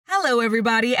Hello,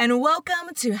 everybody, and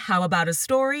welcome to How About a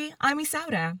Story? I'm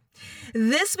Isaura.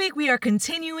 This week, we are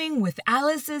continuing with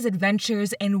Alice's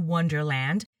Adventures in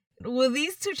Wonderland. Well,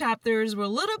 these two chapters were a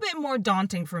little bit more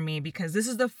daunting for me because this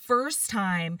is the first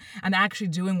time I'm actually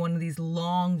doing one of these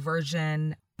long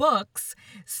version books.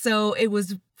 So it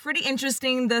was pretty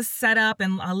interesting, the setup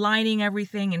and aligning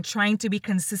everything and trying to be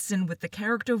consistent with the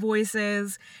character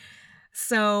voices.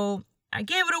 So I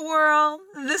gave it a whirl.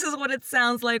 This is what it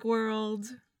sounds like, world.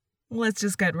 Let's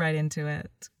just get right into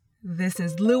it. This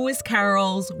is Lewis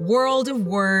Carroll's World of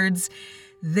Words.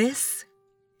 This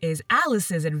is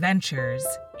Alice's Adventures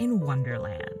in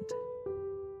Wonderland.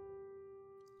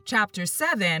 Chapter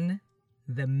 7,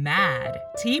 The Mad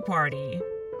Tea Party.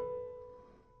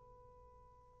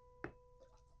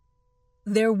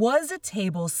 There was a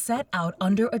table set out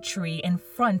under a tree in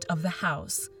front of the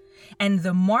house, and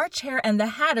the March Hare and the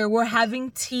Hatter were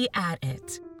having tea at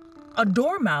it. A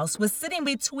dormouse was sitting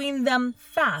between them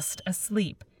fast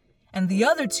asleep, and the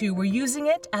other two were using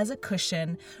it as a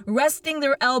cushion, resting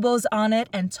their elbows on it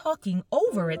and talking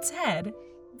over its head.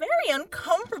 Very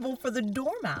uncomfortable for the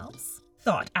dormouse,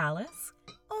 thought Alice.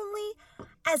 Only,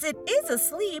 as it is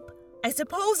asleep, I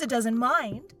suppose it doesn't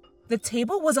mind. The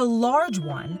table was a large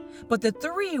one, but the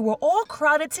three were all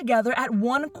crowded together at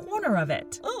one corner of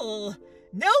it. Oh,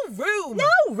 no room!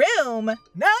 No room!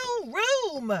 No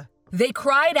room! They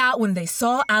cried out when they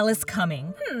saw Alice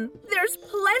coming. There's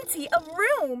plenty of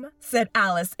room, said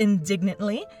Alice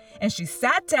indignantly, and she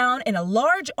sat down in a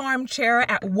large armchair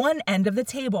at one end of the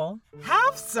table.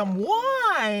 Have some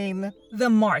wine, the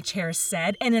March Hare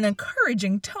said in an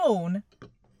encouraging tone.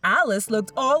 Alice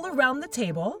looked all around the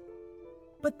table,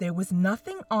 but there was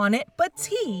nothing on it but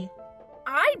tea.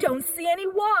 I don't see any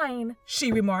wine,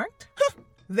 she remarked.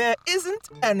 There isn't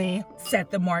any, said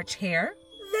the March Hare.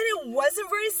 Then it wasn't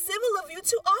very civil of you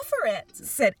to offer it,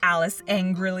 said Alice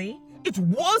angrily. It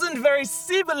wasn't very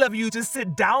civil of you to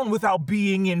sit down without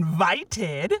being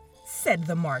invited, said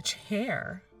the March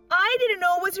Hare. I didn't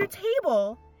know it was your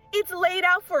table. It's laid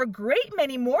out for a great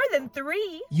many more than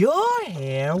three. Your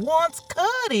hair wants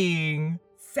cutting,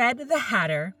 said the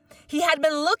Hatter. He had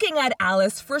been looking at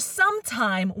Alice for some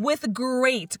time with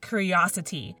great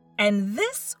curiosity, and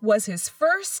this was his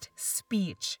first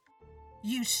speech.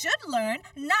 You should learn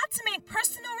not to make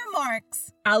personal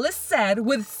remarks, Alice said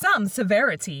with some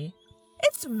severity.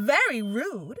 It's very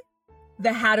rude.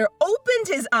 The Hatter opened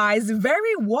his eyes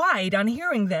very wide on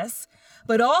hearing this,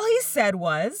 but all he said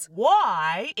was,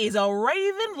 Why is a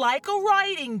raven like a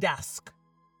writing desk?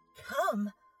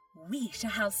 Come, we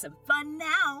shall have some fun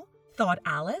now, thought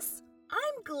Alice.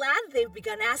 I'm glad they've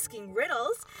begun asking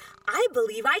riddles. I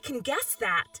believe I can guess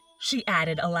that, she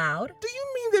added aloud. Do you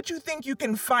mean that you think you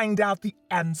can find out the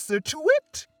answer to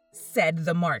it? Said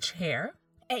the March Hare.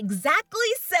 Exactly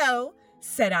so,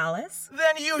 said Alice.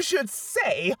 Then you should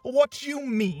say what you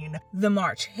mean, the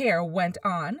March Hare went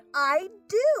on. I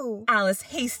do, Alice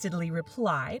hastily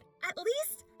replied. At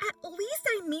least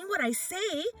I mean what I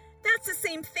say. That's the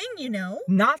same thing, you know.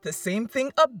 Not the same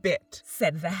thing a bit,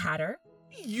 said the Hatter.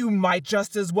 You might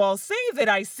just as well say that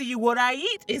I see what I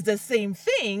eat is the same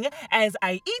thing as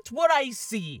I eat what I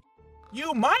see.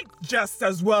 You might just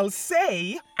as well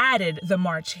say, added the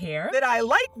March Hare, that I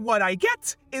like what I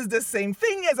get is the same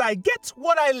thing as I get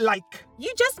what I like.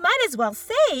 You just might as well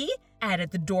say,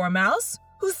 added the Dormouse,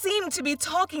 who seemed to be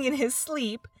talking in his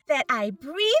sleep, that I breathe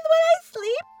when I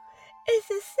sleep is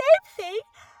the same thing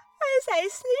as I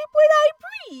sleep when I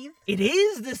breathe. It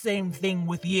is the same thing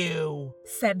with you,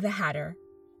 said the Hatter.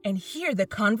 And here the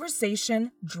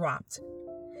conversation dropped.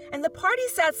 And the party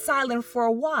sat silent for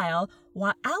a while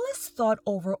Alice thought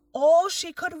over all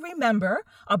she could remember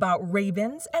about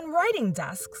ravens and writing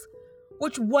desks,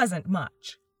 which wasn't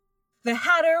much. The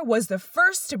Hatter was the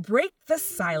first to break the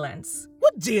silence.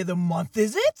 What day of the month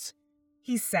is it?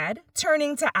 He said,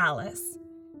 turning to Alice.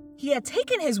 He had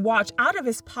taken his watch out of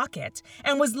his pocket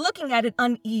and was looking at it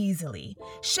uneasily,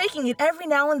 shaking it every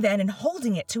now and then and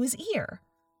holding it to his ear.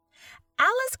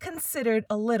 Alice considered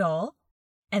a little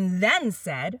and then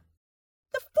said,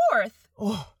 The 4th.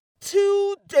 Oh,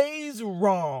 2 days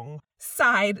wrong,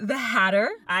 sighed the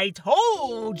Hatter. I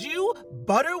told you,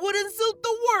 butter wouldn't suit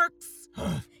the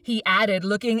works. He added,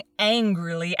 looking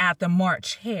angrily at the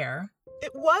March Hare.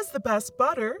 It was the best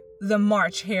butter, the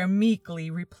March Hare meekly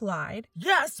replied.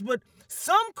 Yes, but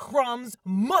some crumbs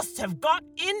must have got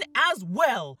in as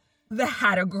well, the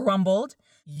Hatter grumbled.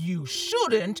 You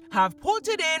shouldn't have put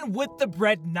it in with the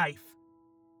bread knife.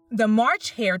 The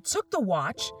March Hare took the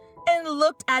watch and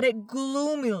looked at it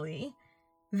gloomily.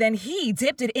 Then he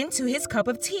dipped it into his cup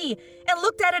of tea and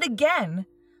looked at it again.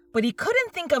 but he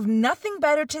couldn't think of nothing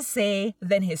better to say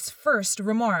than his first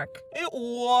remark. It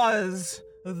was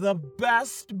the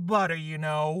best butter, you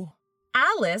know.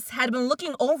 Alice had been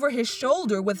looking over his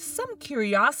shoulder with some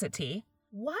curiosity.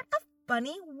 What a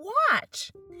funny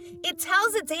watch! It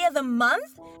tells the day of the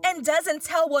month and doesn't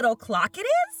tell what o'clock it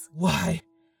is?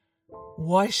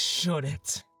 Why should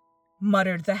it?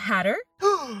 Muttered the Hatter.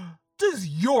 Does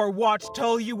your watch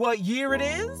tell you what year it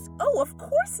is? Oh, of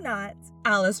course not,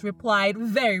 Alice replied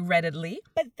very readily.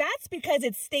 But that's because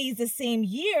it stays the same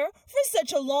year for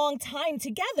such a long time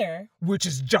together. Which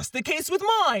is just the case with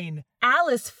mine.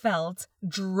 Alice felt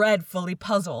dreadfully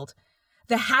puzzled.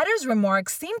 The Hatter's remark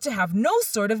seemed to have no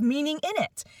sort of meaning in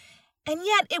it, and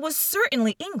yet it was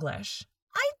certainly English.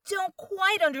 I don't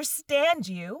quite understand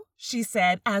you, she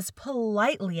said as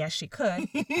politely as she could.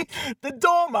 The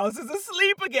Dormouse is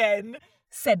asleep again,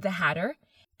 said the Hatter,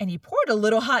 and he poured a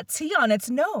little hot tea on its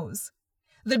nose.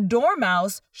 The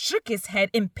Dormouse shook his head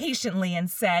impatiently and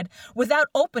said, without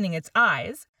opening its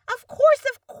eyes, Of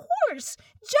course,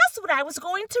 just what I was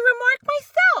going to remark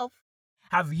myself.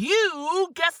 Have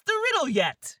you guessed the riddle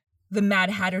yet? The Mad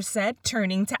Hatter said,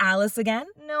 turning to Alice again.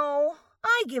 No,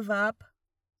 I give up.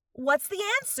 What's the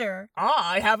answer?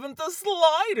 I haven't the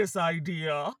slightest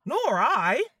idea. Nor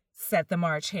I, said the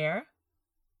March Hare.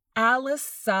 Alice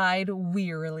sighed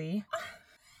wearily.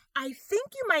 I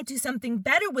think you might do something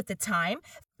better with the time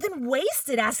than waste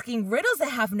it asking riddles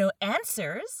that have no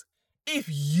answers. If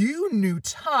you knew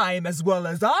time as well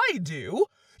as I do,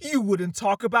 you wouldn't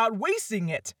talk about wasting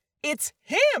it. It's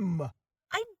him.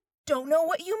 I don't know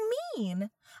what you mean.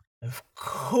 Of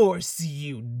course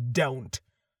you don't.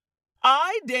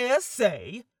 I dare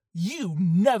say you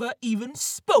never even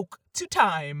spoke to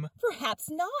time. Perhaps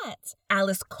not,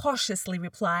 Alice cautiously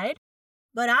replied.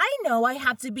 But I know I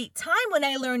have to beat time when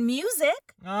I learn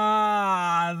music.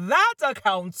 Ah, that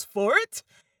accounts for it.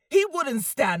 He wouldn't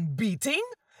stand beating.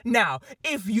 Now,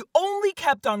 if you only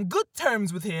kept on good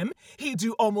terms with him, he'd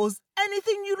do almost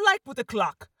anything you like with the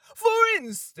clock. For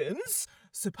instance,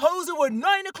 suppose it were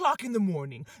 9 o'clock in the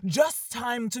morning, just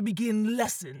time to begin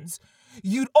lessons.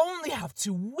 You'd only have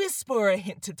to whisper a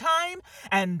hint to time,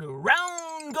 and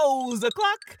round goes the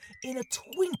clock in a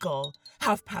twinkle.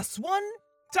 1:30,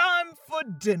 time for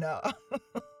dinner.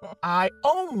 I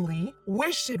only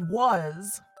wish it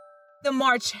was. The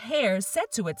March Hare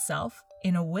said to itself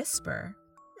in a whisper.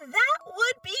 That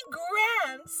would be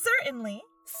grand, certainly,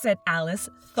 said Alice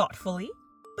thoughtfully.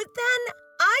 But then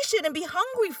I shouldn't be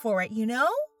hungry for it, you know?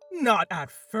 Not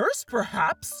at first,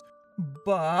 perhaps,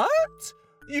 but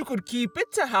you could keep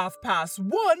it to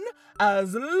 1:30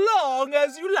 as long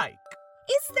as you like.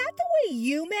 Is that the way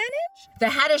you manage? The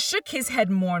Hatter shook his head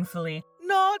mournfully.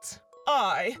 Not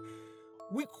I.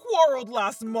 We quarreled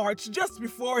last March just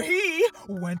before he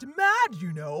went mad,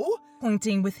 you know.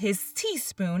 Pointing with his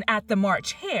teaspoon at the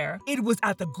March Hare. It was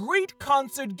at the great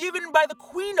concert given by the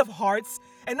Queen of Hearts,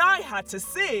 and I had to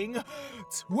sing,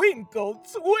 Twinkle,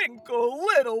 twinkle,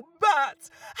 little bat,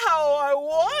 how I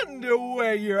wonder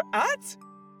where you're at.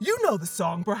 You know the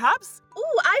song, perhaps?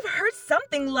 Ooh, I've heard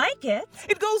something like it.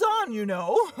 It goes on, you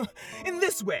know, in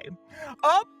this way.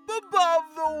 Up above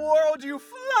the world you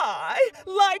fly,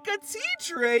 like a tea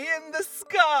tray in the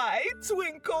sky.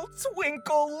 Twinkle,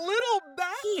 twinkle, little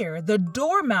bat. Here, the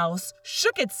Dormouse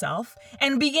shook itself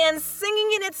and began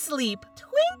singing in its sleep.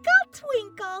 Twinkle,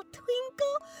 twinkle,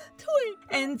 twinkle,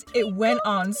 twinkle. And it went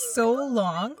on so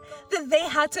long that they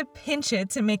had to pinch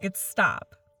it to make it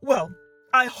stop. Well,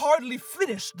 I hardly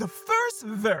finished the first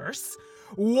verse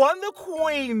when the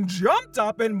Queen jumped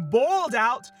up and bawled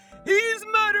out, He's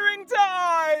murdering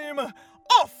time!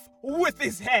 Off with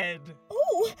his head!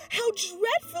 Oh, how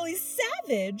dreadfully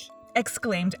savage!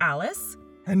 Exclaimed Alice.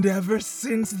 And ever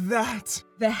since that,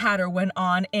 the Hatter went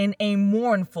on in a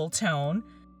mournful tone,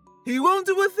 he won't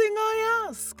do a thing I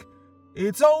ask.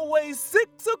 It's always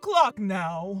 6 o'clock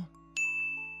now.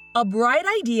 A bright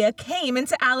idea came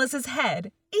into Alice's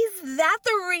head. Is that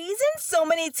the reason so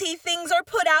many tea things are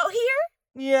put out here?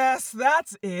 Yes,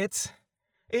 that's it.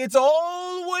 It's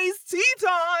always tea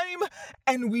time,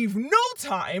 and we've no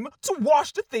time to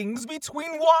wash the things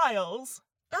between whiles.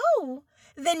 Oh,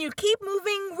 then you keep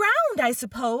moving round, I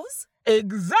suppose.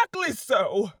 Exactly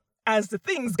so, as the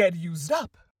things get used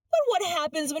up. But what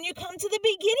happens when you come to the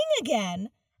beginning again?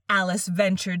 Alice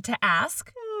ventured to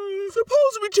ask.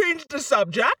 Suppose we change the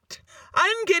subject.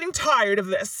 I'm getting tired of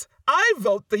this. I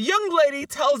vote the young lady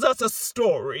tells us a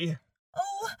story.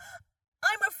 Oh,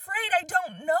 I'm afraid I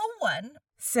don't know one,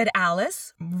 said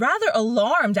Alice, rather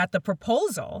alarmed at the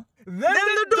proposal. Then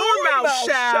the Dormouse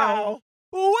shall.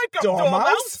 Wake up,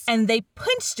 Dormouse! And they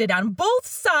punched it on both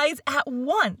sides at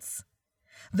once.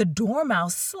 The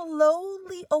Dormouse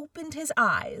slowly opened his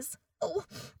eyes. "Oh,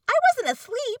 I wasn't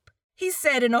asleep," he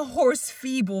said in a hoarse,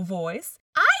 feeble voice.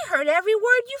 "I heard every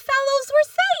word you fellows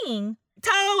were saying."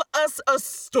 Tell us a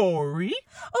story.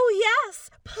 "Oh, yes,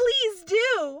 please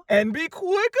do." And be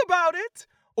quick about it,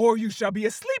 or you shall be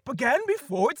asleep again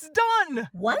before it's done.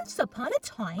 "Once upon a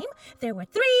time, there were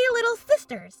 3 little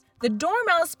sisters, The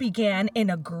Dormouse began in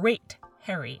a great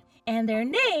hurry. and their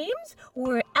names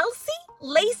were Elsie,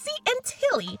 Lacey, and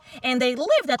Tilly, and they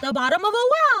lived at the bottom of a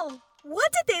well."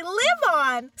 "What did they live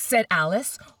on?" said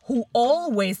Alice, who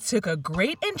always took a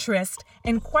great interest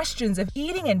in questions of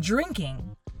eating and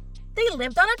drinking. "They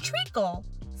lived on a treacle,"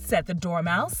 said the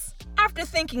Dormouse, after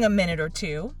thinking a minute or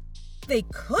two. "They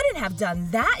couldn't have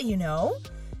done that, you know.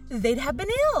 They'd have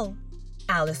been ill."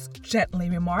 Alice gently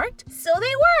remarked. "So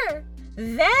they were.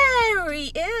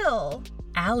 Very ill."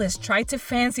 Alice tried to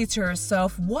fancy to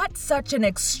herself what such an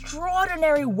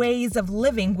extraordinary ways of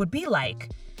living would be like,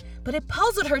 but it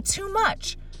puzzled her too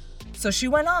much. So she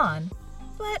went on.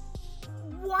 "But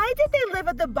why did they live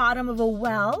at the bottom of a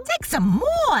well?" Take some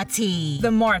more tea.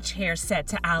 The March Hare said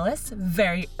to Alice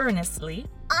very earnestly.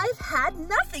 "I've had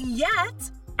nothing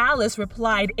yet." Alice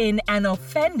replied in an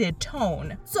offended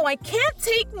tone. "So I can't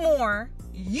take more."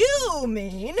 You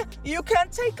mean you can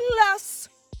take less?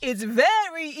 It's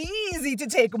very easy to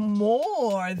take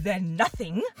more than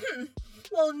nothing.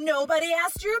 Well, nobody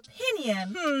asked your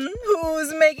opinion.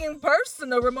 Who's making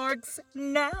personal remarks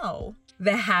now?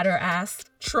 The Hatter asked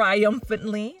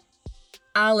triumphantly.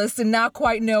 Alice did not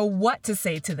quite know what to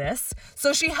say to this,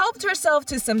 so she helped herself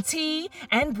to some tea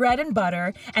and bread and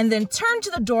butter and then turned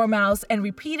to the Dormouse and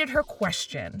repeated her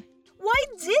question. Why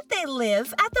did they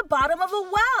live at the bottom of a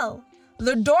well?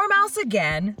 The Dormouse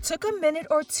again took a minute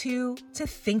or two to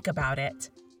think about it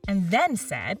and then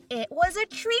said, "It was a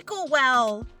treacle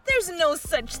well. There's no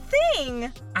such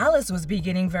thing." Alice was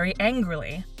beginning very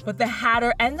angrily, but the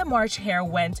Hatter and the March Hare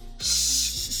went,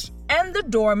 "Shh," and the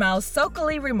Dormouse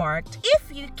sulkily remarked,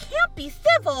 "If you can't be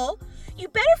civil, you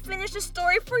better finish the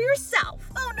story for yourself."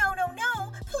 "Oh, no.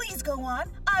 Please go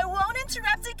on. I won't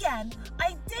interrupt again.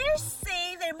 I dare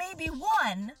say there may be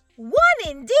one." "One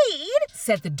indeed,"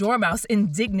 said the Dormouse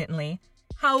indignantly.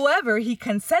 However, he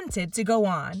consented to go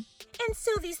on. "And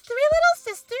so these 3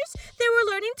 little sisters, they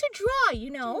were learning to draw,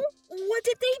 you know." "What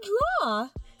did they draw?"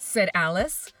 said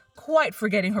Alice, quite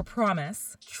forgetting her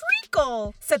promise.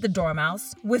 "Treacle," said the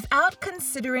Dormouse, without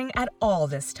considering at all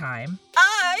this time.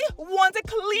 I want a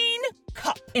clean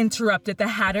cup, interrupted the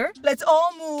Hatter. Let's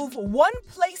all move one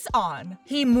place on.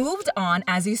 He moved on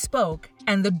as he spoke,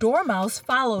 and the Dormouse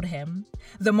followed him.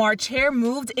 The March Hare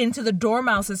moved into the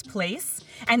Dormouse's place,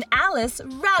 and Alice,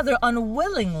 rather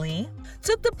unwillingly,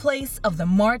 took the place of the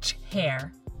March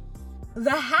Hare.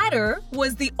 The Hatter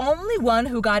was the only one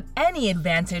who got any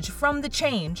advantage from the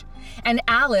change, and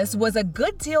Alice was a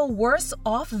good deal worse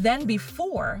off than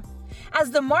before,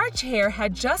 as the March Hare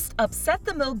had just upset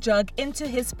the milk jug into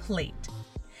his plate.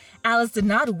 Alice did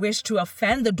not wish to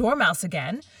offend the Dormouse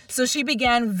again, so she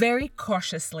began very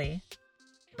cautiously.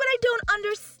 "But I don't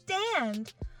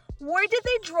understand. Where did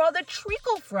they draw the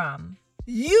treacle from?"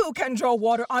 You can draw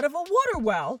water out of a water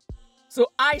well,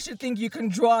 so I should think you can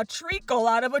draw a treacle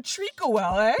out of a treacle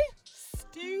well, eh?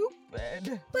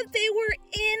 Stupid. "But they were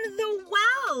in the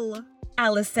well,"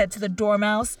 Alice said to the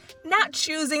Dormouse, not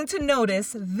choosing to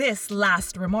notice this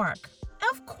last remark.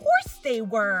 "Of course they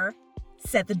were,"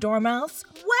 said the Dormouse.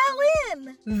 "Well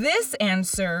in." This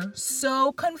answer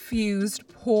so confused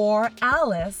poor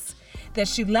Alice that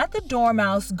she let the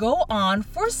Dormouse go on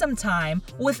for some time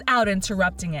without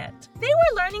interrupting it. "They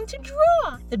were learning to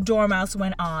draw," the Dormouse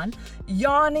went on,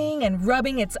 yawning and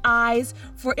rubbing its eyes,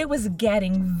 for it was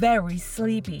getting very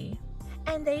sleepy.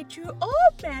 "And they drew all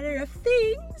manner of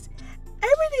things.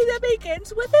 Everything that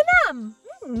begins with an M."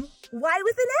 "Why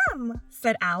with an M?"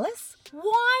 said Alice.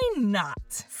 Why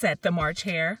not? said the March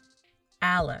Hare.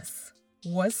 Alice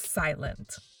was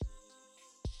silent.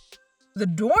 The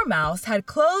Dormouse had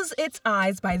closed its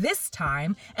eyes by this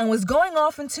time and was going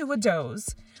off into a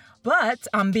doze. But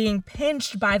on being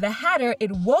pinched by the Hatter,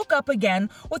 it woke up again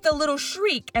with a little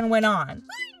shriek and went on.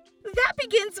 "That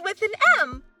begins with an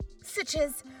M, such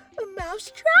as a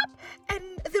mousetrap and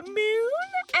the moon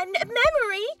and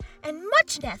memory and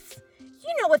muchness.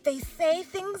 You know what they say,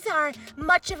 things are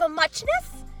much of a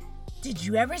muchness? Did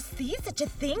you ever see such a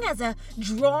thing as a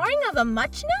drawing of a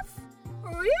muchness?"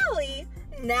 "Really?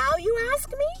 Now you ask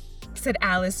me?" said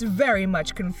Alice, very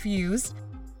much confused.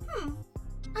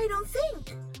 I don't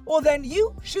think." Well, then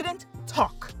you shouldn't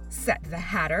talk, said the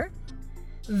Hatter.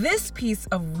 This piece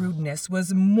of rudeness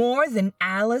was more than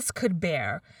Alice could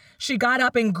bear. She got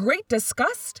up in great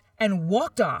disgust and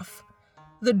walked off.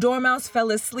 The Dormouse fell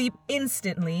asleep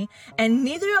instantly, and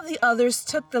neither of the others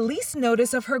took the least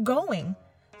notice of her going,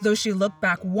 though she looked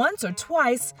back once or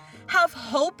twice, half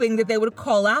hoping that they would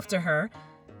call after her.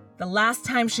 The last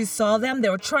time she saw them, they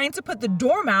were trying to put the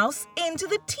Dormouse into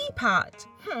the teapot.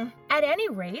 At any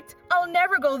rate, I'll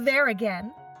never go there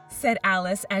again, said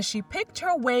Alice as she picked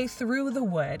her way through the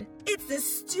wood. It's the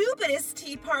stupidest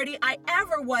tea party I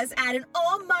ever was at in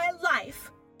all my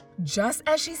life. Just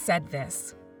as she said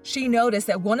this, she noticed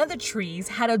that one of the trees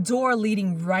had a door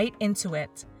leading right into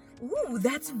it. Ooh,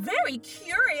 that's very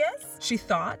curious, she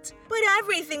thought. But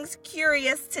everything's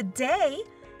curious today.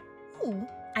 Ooh,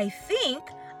 I think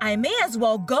I may as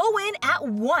well go in at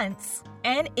once.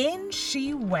 And in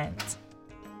she went.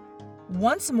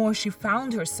 Once more she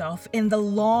found herself in the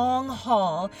long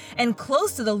hall and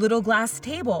close to the little glass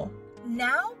table.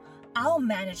 Now I'll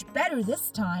manage better this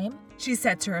time, she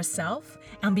said to herself,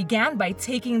 and began by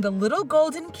taking the little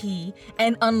golden key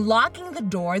and unlocking the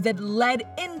door that led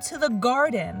into the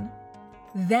garden.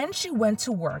 Then she went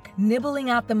to work nibbling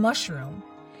at the mushroom.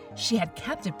 She had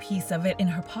kept a piece of it in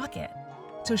her pocket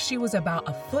till she was about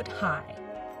a foot high.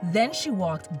 Then she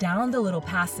walked down the little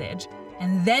passage,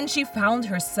 and then she found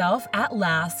herself at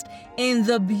last in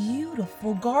the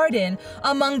beautiful garden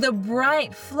among the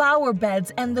bright flower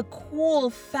beds and the cool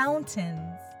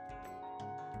fountains.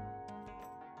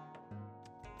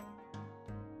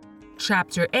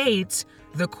 Chapter 8: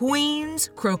 The Queen's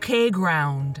Croquet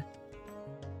Ground.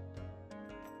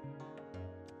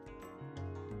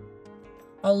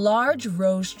 A large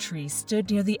rose tree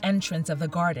stood near the entrance of the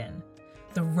garden.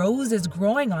 The roses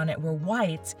growing on it were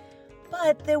white,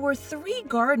 but there were 3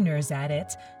 gardeners at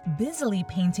it, busily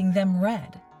painting them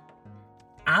red.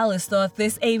 Alice thought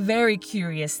this a very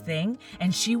curious thing,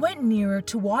 and she went nearer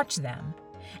to watch them.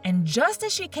 And just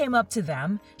as she came up to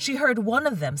them, she heard one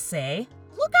of them say,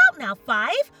 "Look out now,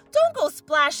 Five! Don't go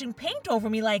splashing paint over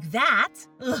me like that!"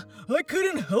 I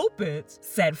couldn't help it,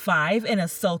 said Five in a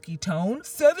sulky tone.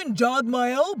 7 jawed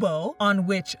my elbow. On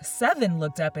which 7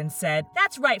 looked up and said,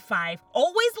 "That's right, Five.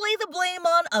 Always lay the blame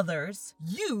on others."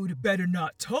 "You'd better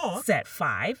not talk," said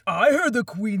 5. "I heard the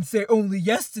Queen say only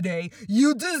yesterday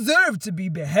you deserve to be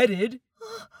beheaded."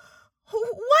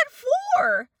 "What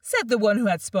for?" said the one who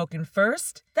had spoken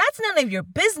first. "That's none of your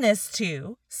business,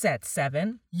 too," said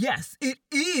 7. "Yes, it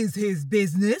is his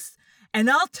business. And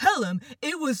I'll tell him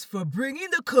it was for bringing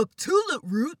the cook tulip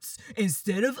roots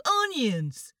instead of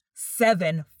onions."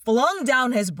 7 flung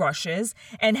down his brushes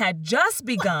and had just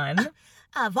begun,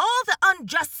 "Of all the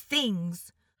unjust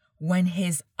things," when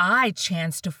his eye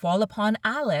chanced to fall upon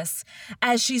Alice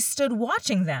as she stood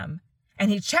watching them,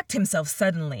 and he checked himself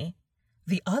suddenly.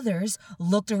 The others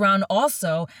looked around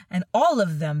also, and all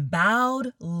of them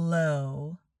bowed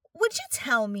low. "Would you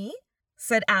tell me,"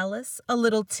 said Alice a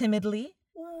little timidly,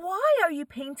 "why are you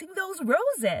painting those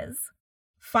roses?"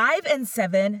 5 and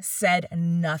 7 said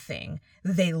nothing.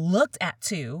 They looked at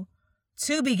 2.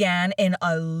 2 began in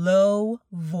a low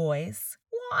voice.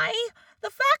 "Why,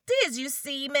 the fact is, you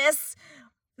see, miss,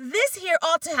 this here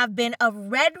ought to have been a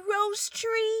red rose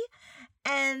tree,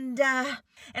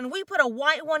 and we put a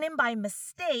white one in by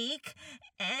mistake,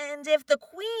 and if the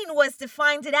Queen was to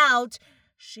find it out,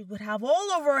 she would have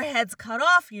all of her heads cut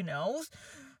off, you know.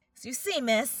 So you see,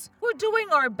 miss, we're doing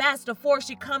our best before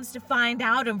she comes to find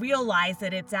out and realize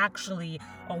that it's actually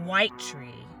a white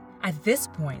tree." At this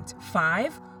point,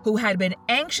 5, who had been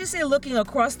anxiously looking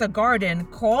across the garden,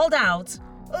 called out,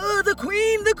 The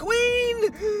Queen! The Queen!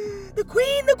 The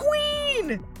Queen! The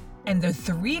Queen!" And the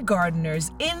 3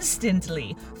 gardeners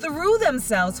instantly threw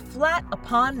themselves flat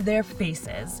upon their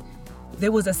faces.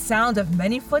 There was a sound of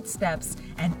many footsteps,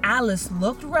 and Alice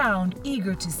looked round,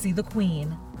 eager to see the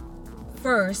Queen.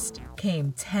 First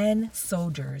came 10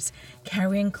 soldiers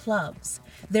carrying clubs.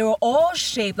 They were all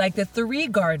shaped like the 3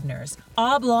 gardeners,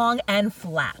 oblong and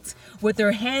flat, with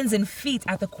their hands and feet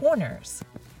at the corners.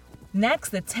 Next,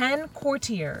 the 10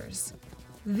 courtiers.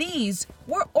 These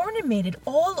were ornamented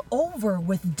all over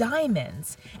with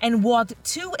diamonds and walked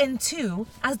 2 and 2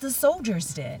 as the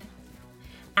soldiers did.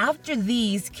 After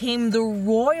these came the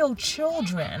royal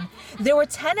children. There were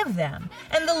 10 of them,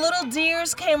 and the little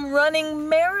dears came running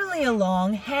merrily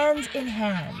along hand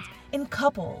in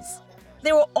couples.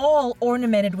 They were all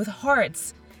ornamented with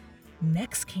hearts.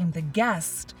 Next came the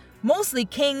guests, mostly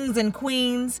kings and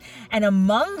queens, and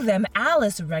among them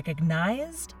Alice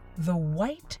recognized the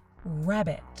White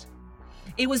Rabbit.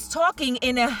 It was talking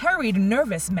in a hurried,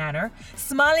 nervous manner,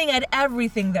 smiling at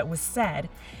everything that was said,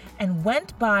 and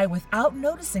went by without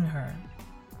noticing her.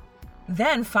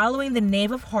 Then, following the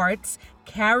Knave of Hearts,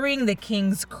 carrying the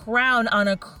king's crown on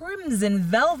a crimson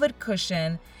velvet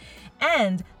cushion,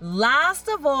 And last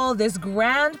of all this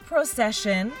grand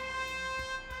procession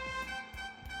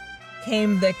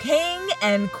came the King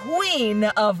and Queen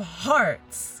of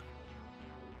Hearts.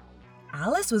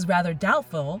 Alice was rather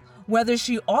doubtful whether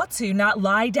she ought to not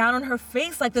lie down on her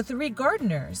face like the three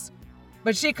gardeners.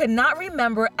 But she could not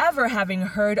remember ever having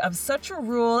heard of such a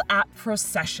rule at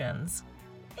processions.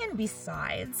 And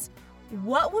besides,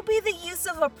 what would be the use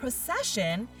of a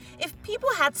procession if people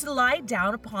had to lie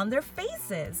down upon their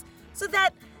faces so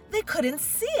that they couldn't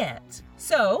see it?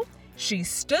 So she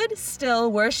stood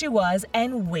still where she was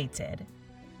and waited.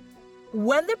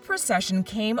 When the procession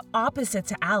came opposite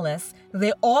to Alice,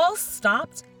 they all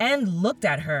stopped and looked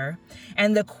at her,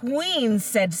 and the Queen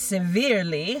said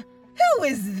severely, "Who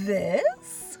is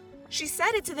this?" She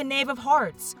said it to the Knave of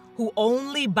Hearts, who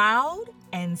only bowed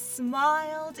and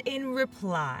smiled in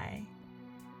reply.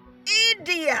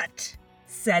 "Idiot!"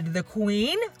 said the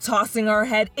Queen, tossing her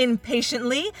head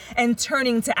impatiently and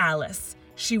turning to Alice.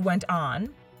 She went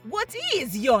on, "What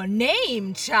is your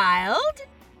name, child?"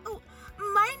 Oh,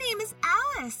 my name is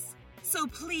Alice. "So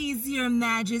please, your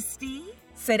Majesty,"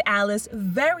 said Alice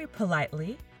very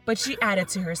politely, but she added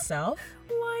to herself,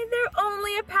 "Why, they're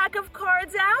only a pack of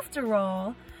cards after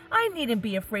all. I needn't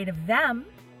be afraid of them."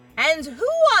 "And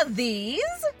who are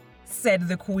these?" said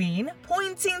the Queen,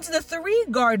 pointing to the three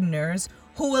gardeners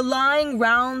who were lying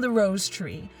round the rose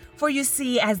tree. For you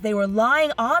see, as they were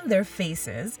lying on their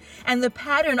faces, and the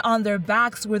pattern on their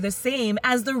backs were the same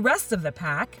as the rest of the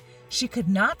pack, she could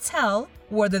not tell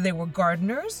whether they were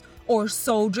gardeners or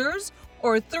soldiers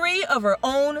or three of her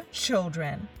own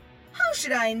children. "How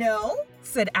should I know?"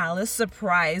 said Alice,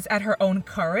 surprised at her own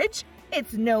courage.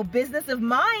 "It's no business of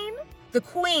mine." The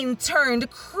Queen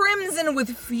turned crimson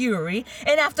with fury,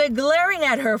 and after glaring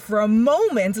at her for a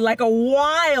moment like a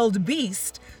wild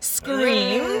beast,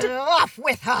 screamed, Off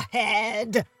with her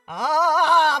head!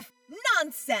 Off!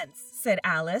 "Nonsense!" said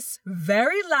Alice,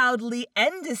 very loudly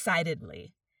and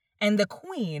decidedly, and the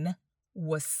Queen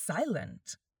was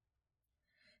silent.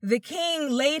 The King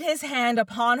laid his hand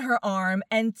upon her arm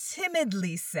and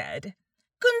timidly said,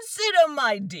 "Consider,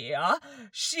 my dear,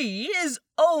 she is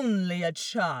only a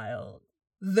child."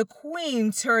 The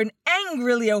Queen turned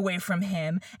angrily away from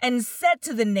him and said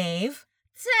to the Knave,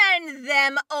 "Turn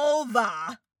them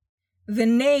over." The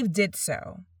Knave did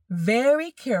so,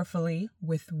 very carefully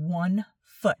with one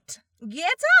foot.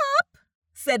 "Get up,"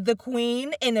 said the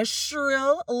Queen in a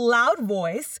shrill, loud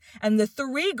voice, and the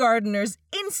three gardeners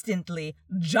instantly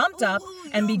jumped up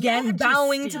and began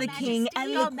bowing to the King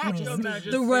and the Queen,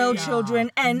 the royal children,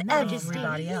 and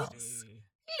everybody else.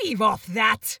 "Leave off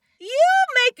that! You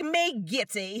make me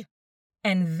giddy."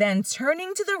 And then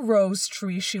turning to the rose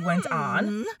tree, she went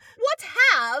on, "What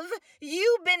have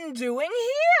you been doing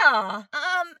here?"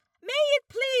 May it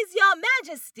please your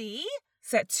Majesty,"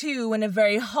 said two in a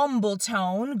very humble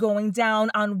tone, going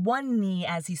down on one knee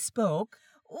as he spoke.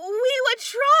 "We were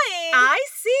trying—" "I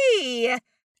see,"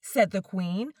 said the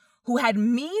Queen, who had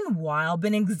meanwhile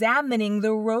been examining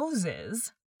the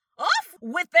roses. "Off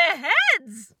with their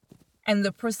heads!" And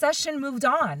the procession moved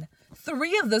on,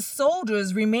 three of the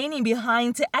soldiers remaining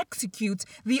behind to execute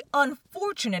the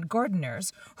unfortunate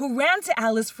gardeners, who ran to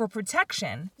Alice for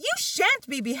protection. "You shan't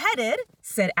be beheaded,"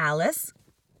 said Alice,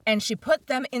 and she put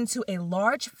them into a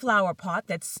large flower pot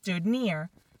that stood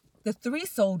near. The three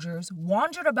soldiers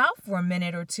wandered about for a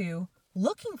minute or two,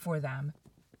 looking for them,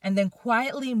 and then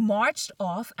quietly marched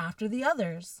off after the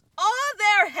others. "Are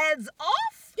their heads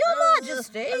off?" Your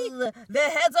Majesty! "Their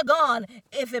heads are gone,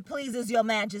 if it pleases your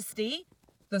Majesty,"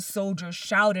 the soldiers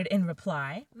shouted in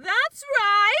reply. "That's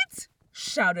right,"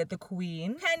 shouted the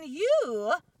Queen. "Can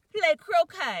you play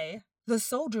croquet?" The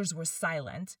soldiers were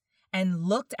silent and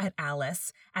looked at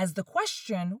Alice, as the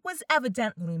question was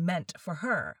evidently meant for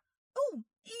her. "Oh,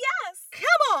 yes."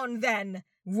 "Come on, then,"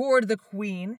 roared the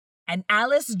Queen, and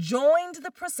Alice joined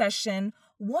the procession,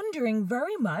 wondering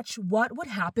very much what would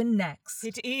happen next.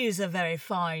 "It is a very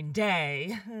fine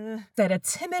day," said a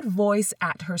timid voice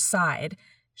at her side.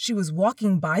 She was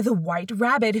walking by the White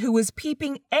Rabbit, who was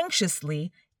peeping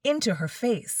anxiously into her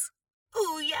face.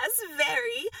 Oh, yes,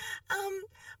 very.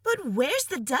 But where's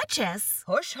the Duchess?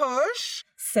 "Hush, hush,"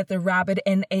 said the Rabbit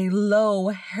in a low,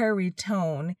 hurried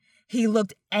tone. He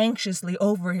looked anxiously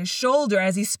over his shoulder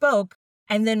as he spoke,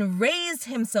 and then raised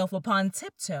himself upon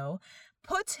tiptoe,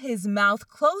 put his mouth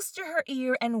close to her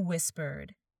ear, and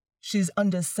whispered, She's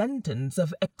under sentence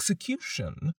of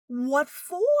execution. "What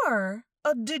for?"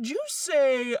 Did you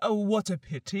say, what a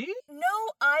pity?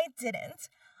 "No, I didn't.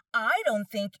 I don't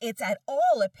think it's at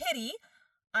all a pity.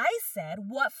 I said,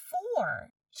 what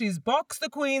for?" She's boxed the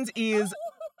Queen's ears.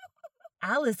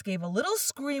 Alice gave a little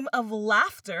scream of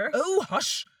laughter. Oh,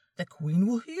 hush! The queen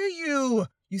will hear you.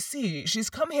 You see, she's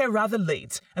come here rather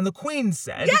late, and the queen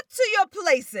said— "Get to your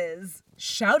places!"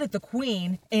 shouted the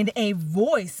queen in a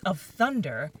voice of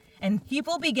thunder, and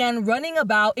people began running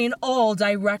about in all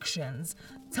directions,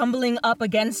 tumbling up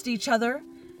against each other.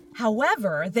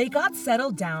 However, they got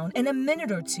settled down in a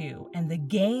minute or two, and the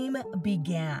game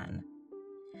began.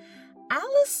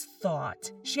 Alice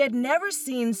thought she had never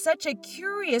seen such a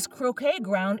curious croquet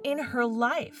ground in her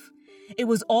life. It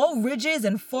was all ridges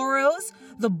and furrows.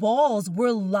 The balls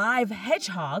were live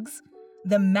hedgehogs,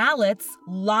 the mallets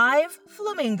live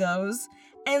flamingos,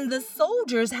 and the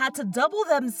soldiers had to double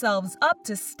themselves up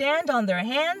to stand on their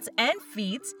hands and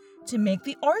feet to make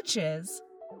the arches.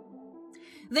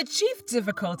 The chief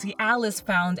difficulty Alice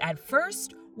found at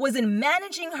first was in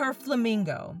managing her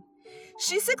flamingo.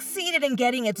 She succeeded in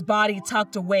getting its body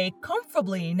tucked away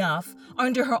comfortably enough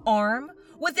under her arm,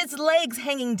 with its legs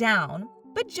hanging down,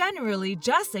 but generally,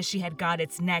 just as she had got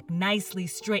its neck nicely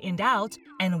straightened out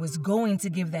and was going to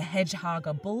give the hedgehog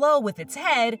a blow with its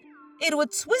head, it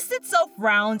would twist itself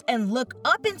round and look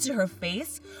up into her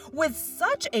face with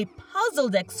such a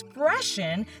puzzled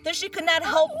expression that she could not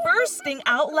help bursting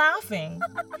out laughing.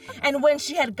 And when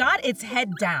she had got its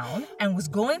head down and was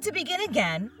going to begin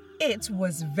again, it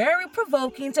was very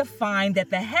provoking to find that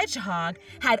the hedgehog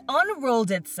had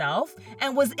unrolled itself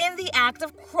and was in the act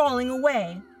of crawling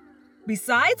away.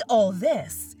 Besides all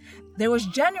this, there was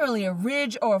generally a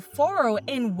ridge or a furrow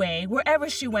in way wherever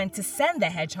she went to send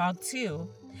the hedgehog to.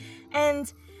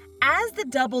 And as the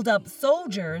doubled-up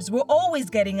soldiers were always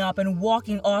getting up and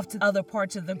walking off to other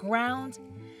parts of the ground,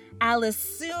 Alice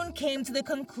soon came to the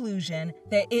conclusion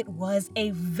that it was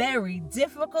a very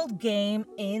difficult game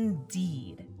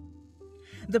indeed.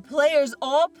 The players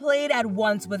all played at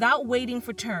once without waiting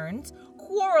for turns,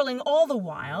 quarreling all the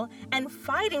while, and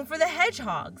fighting for the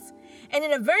hedgehogs. And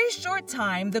in a very short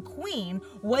time, the queen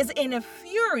was in a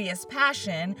furious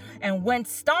passion and went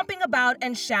stomping about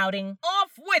and shouting,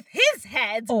 "Off with his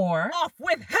head!" or "Off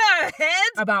with her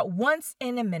head!" about once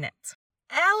in a minute.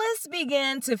 Alice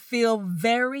began to feel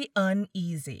very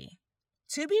uneasy.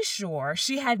 To be sure,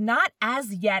 she had not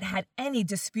as yet had any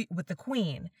dispute with the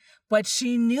queen, but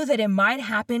she knew that it might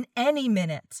happen any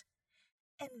minute.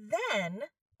 And then,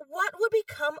 what would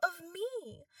become of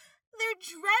me?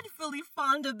 They're dreadfully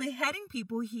fond of beheading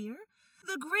people here.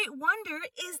 The great wonder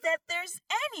is that there's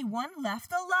anyone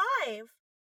left alive.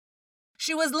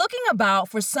 She was looking about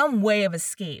for some way of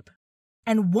escape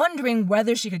and wondering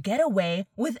whether she could get away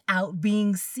without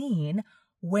being seen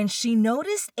when she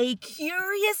noticed a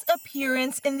curious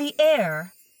appearance in the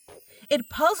air. It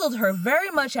puzzled her very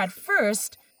much at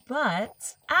first,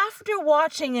 but after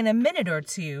watching in a minute or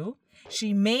two,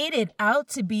 she made it out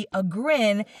to be a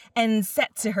grin and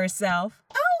said to herself,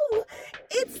 "Oh,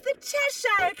 it's the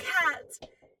Cheshire Cat.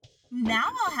 Now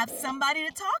I'll have somebody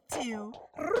to talk to."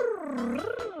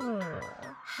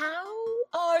 "How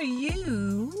are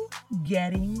you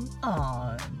getting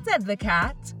on?" said the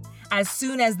cat, as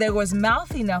soon as there was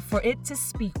mouth enough for it to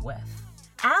speak with.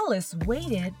 Alice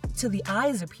waited till the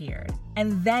eyes appeared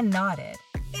and then nodded.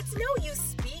 "It's no use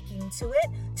speaking to it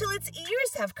till its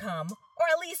ears have come, or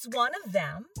at least one of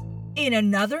them." In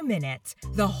another minute,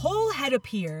 the whole head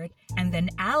appeared, and then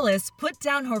Alice put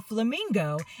down her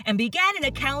flamingo and began an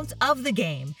account of the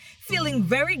game, feeling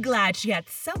very glad she had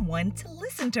someone to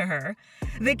listen to her.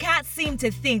 The cat seemed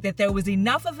to think that there was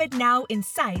enough of it now in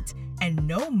sight, and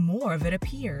no more of it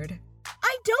appeared.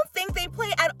 "I don't think they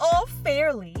play at all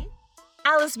fairly,"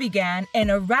 Alice began in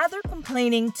a rather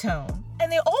complaining tone.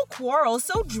 "And they all quarrel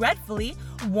so dreadfully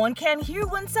one can't hear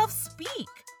oneself speak.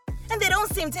 And they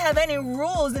don't seem to have any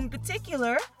rules in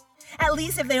particular. At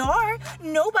least if they are,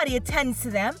 nobody attends to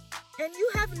them. And you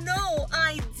have no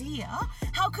idea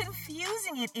how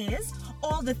confusing it is,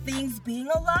 all the things being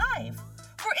alive.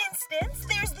 For instance,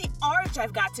 there's the arch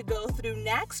I've got to go through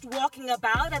next, walking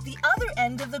about at the other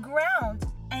end of the ground.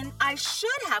 And I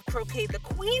should have croqueted the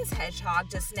queen's hedgehog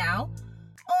just now,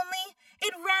 only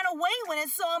it ran away when it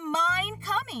saw mine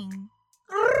coming."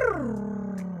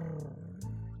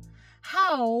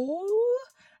 "How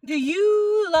do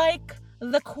you like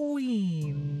the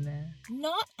queen?"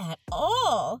 "Not at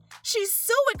all. She's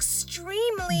so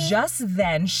extremely—" Just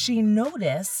then she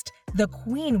noticed the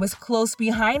queen was close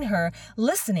behind her,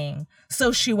 listening,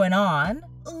 so she went on,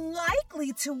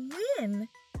 "Likely to win.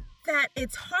 That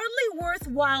it's hardly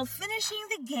worthwhile finishing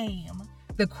the game."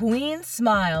 The queen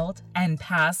smiled and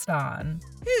passed on.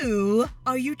 "Who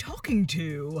are you talking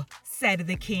to?" said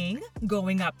the king,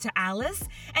 going up to Alice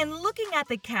and looking at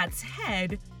the cat's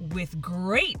head with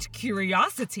great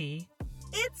curiosity.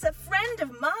 "It's a friend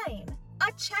of mine,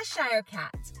 a Cheshire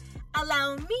Cat.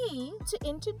 Allow me to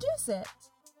introduce it."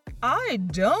 I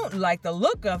don't like the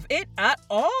look of it at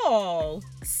all,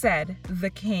 said the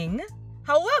king.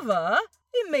 However,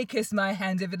 it may kiss my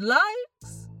hand if it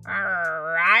likes.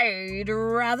 I'd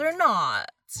rather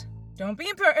not. Don't be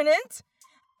impertinent,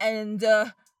 and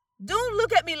don't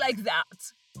look at me like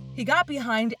that. He got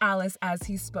behind Alice as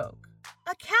he spoke.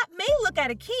 A cat may look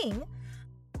at a king.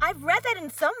 I've read that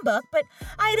in some book, but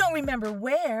I don't remember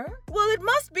where. Well, it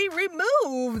must be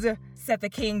removed, said the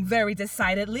king very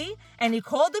decidedly, and he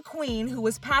called the queen who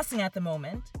was passing at the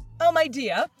moment. Oh, my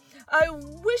dear, I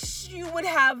wish you would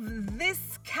have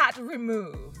this cat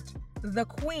removed. The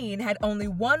queen had only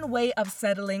one way of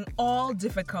settling all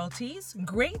difficulties,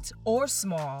 great or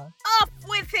small. Off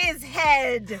with his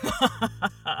head!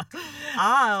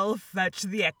 I'll fetch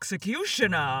the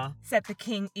executioner, said the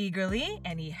king eagerly,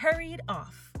 and he hurried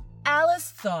off. Alice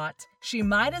thought she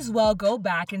might as well go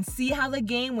back and see how the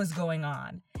game was going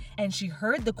on, and she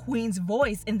heard the queen's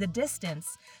voice in the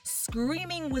distance,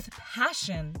 screaming with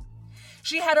passion.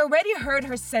 She had already heard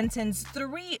her sentence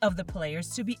 3 of the players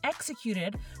to be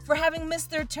executed for having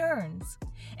missed their turns,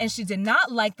 and she did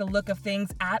not like the look of things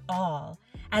at all,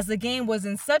 as the game was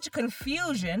in such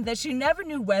confusion that she never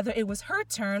knew whether it was her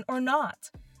turn or not.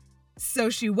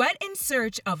 So she went in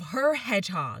search of her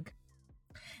hedgehog.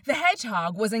 The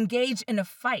hedgehog was engaged in a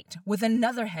fight with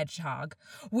another hedgehog,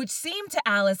 which seemed to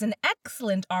Alice an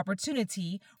excellent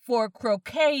opportunity for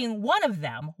croqueting one of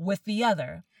them with the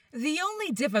other. The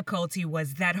only difficulty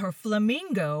was that her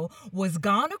flamingo was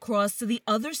gone across to the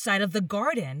other side of the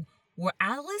garden, where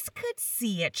Alice could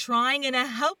see it trying in a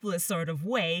helpless sort of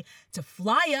way to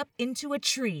fly up into a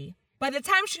tree. By the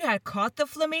time she had caught the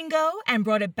flamingo and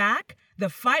brought it back, the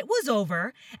fight was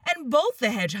over and both the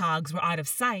hedgehogs were out of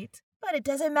sight. But it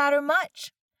doesn't matter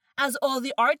much, as all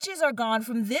the arches are gone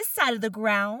from this side of the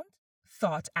ground,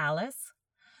 thought Alice.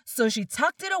 So she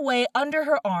tucked it away under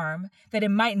her arm that it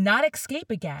might not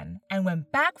escape again and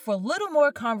went back for a little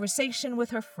more conversation with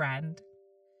her friend.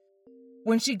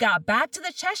 When she got back to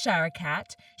the Cheshire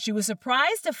Cat, she was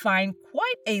surprised to find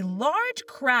quite a large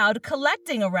crowd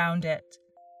collecting around it.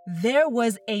 There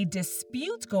was a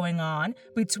dispute going on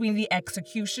between the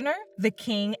executioner, the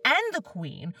king, and the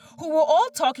queen, who were all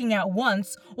talking at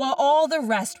once while all the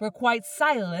rest were quite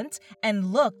silent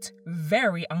and looked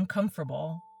very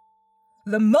uncomfortable.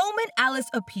 The moment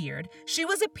Alice appeared, she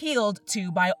was appealed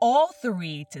to by all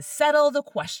 3 to settle the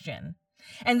question,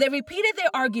 and they repeated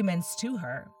their arguments to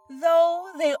her.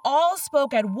 Though they all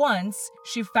spoke at once,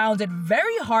 she found it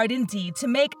very hard indeed to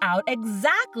make out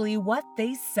exactly what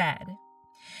they said.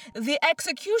 The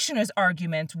executioner's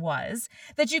argument was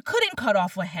that you couldn't cut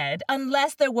off a head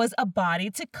unless there was a body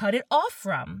to cut it off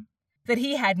from, that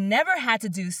he had never had to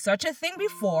do such a thing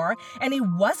before, and he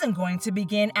wasn't going to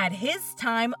begin at his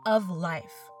time of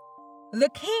life. The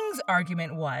king's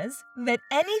argument was that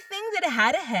anything that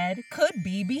had a head could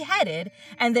be beheaded,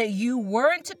 and that you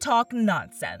weren't to talk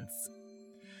nonsense.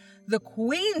 The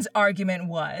queen's argument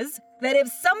was that if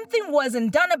something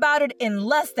wasn't done about it in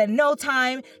less than no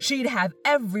time, she'd have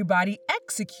everybody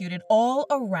executed all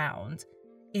around.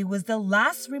 It was the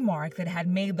last remark that had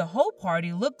made the whole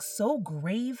party look so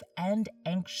grave and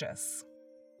anxious.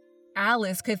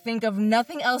 Alice could think of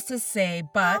nothing else to say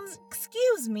but,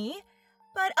 excuse me,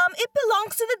 but it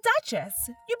belongs to the Duchess.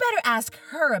 You better ask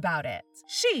her about it.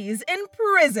 She's in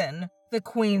prison, the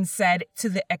queen said to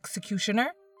the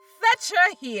executioner. Fetch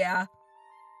her here.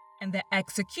 And the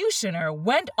executioner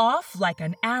went off like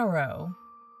an arrow.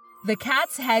 The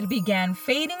cat's head began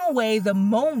fading away the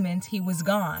moment he was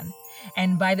gone,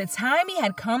 and by the time he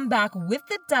had come back with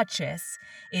the Duchess,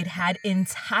 it had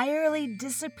entirely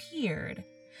disappeared.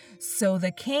 So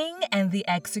the king and the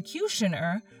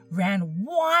executioner ran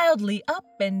wildly up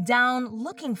and down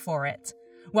looking for it,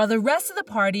 while the rest of the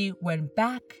party went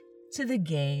back to the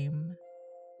game.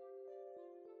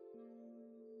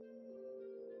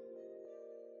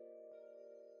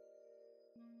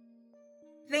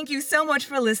 Thank you so much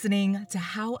for listening to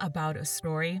How About a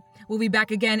Story. We'll be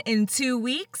back again in 2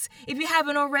 weeks. If you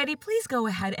haven't already, please go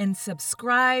ahead and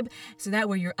subscribe so that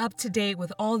way you're up to date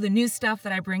with all the new stuff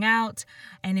that I bring out.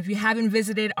 And if you haven't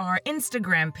visited our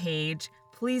Instagram page,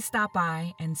 please stop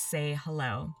by and say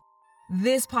hello.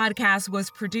 This podcast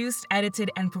was produced,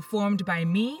 edited, and performed by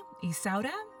me,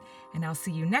 Isaura, and I'll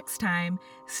see you next time.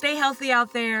 Stay healthy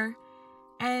out there.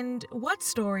 And what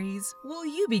stories will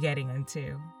you be getting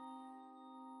into?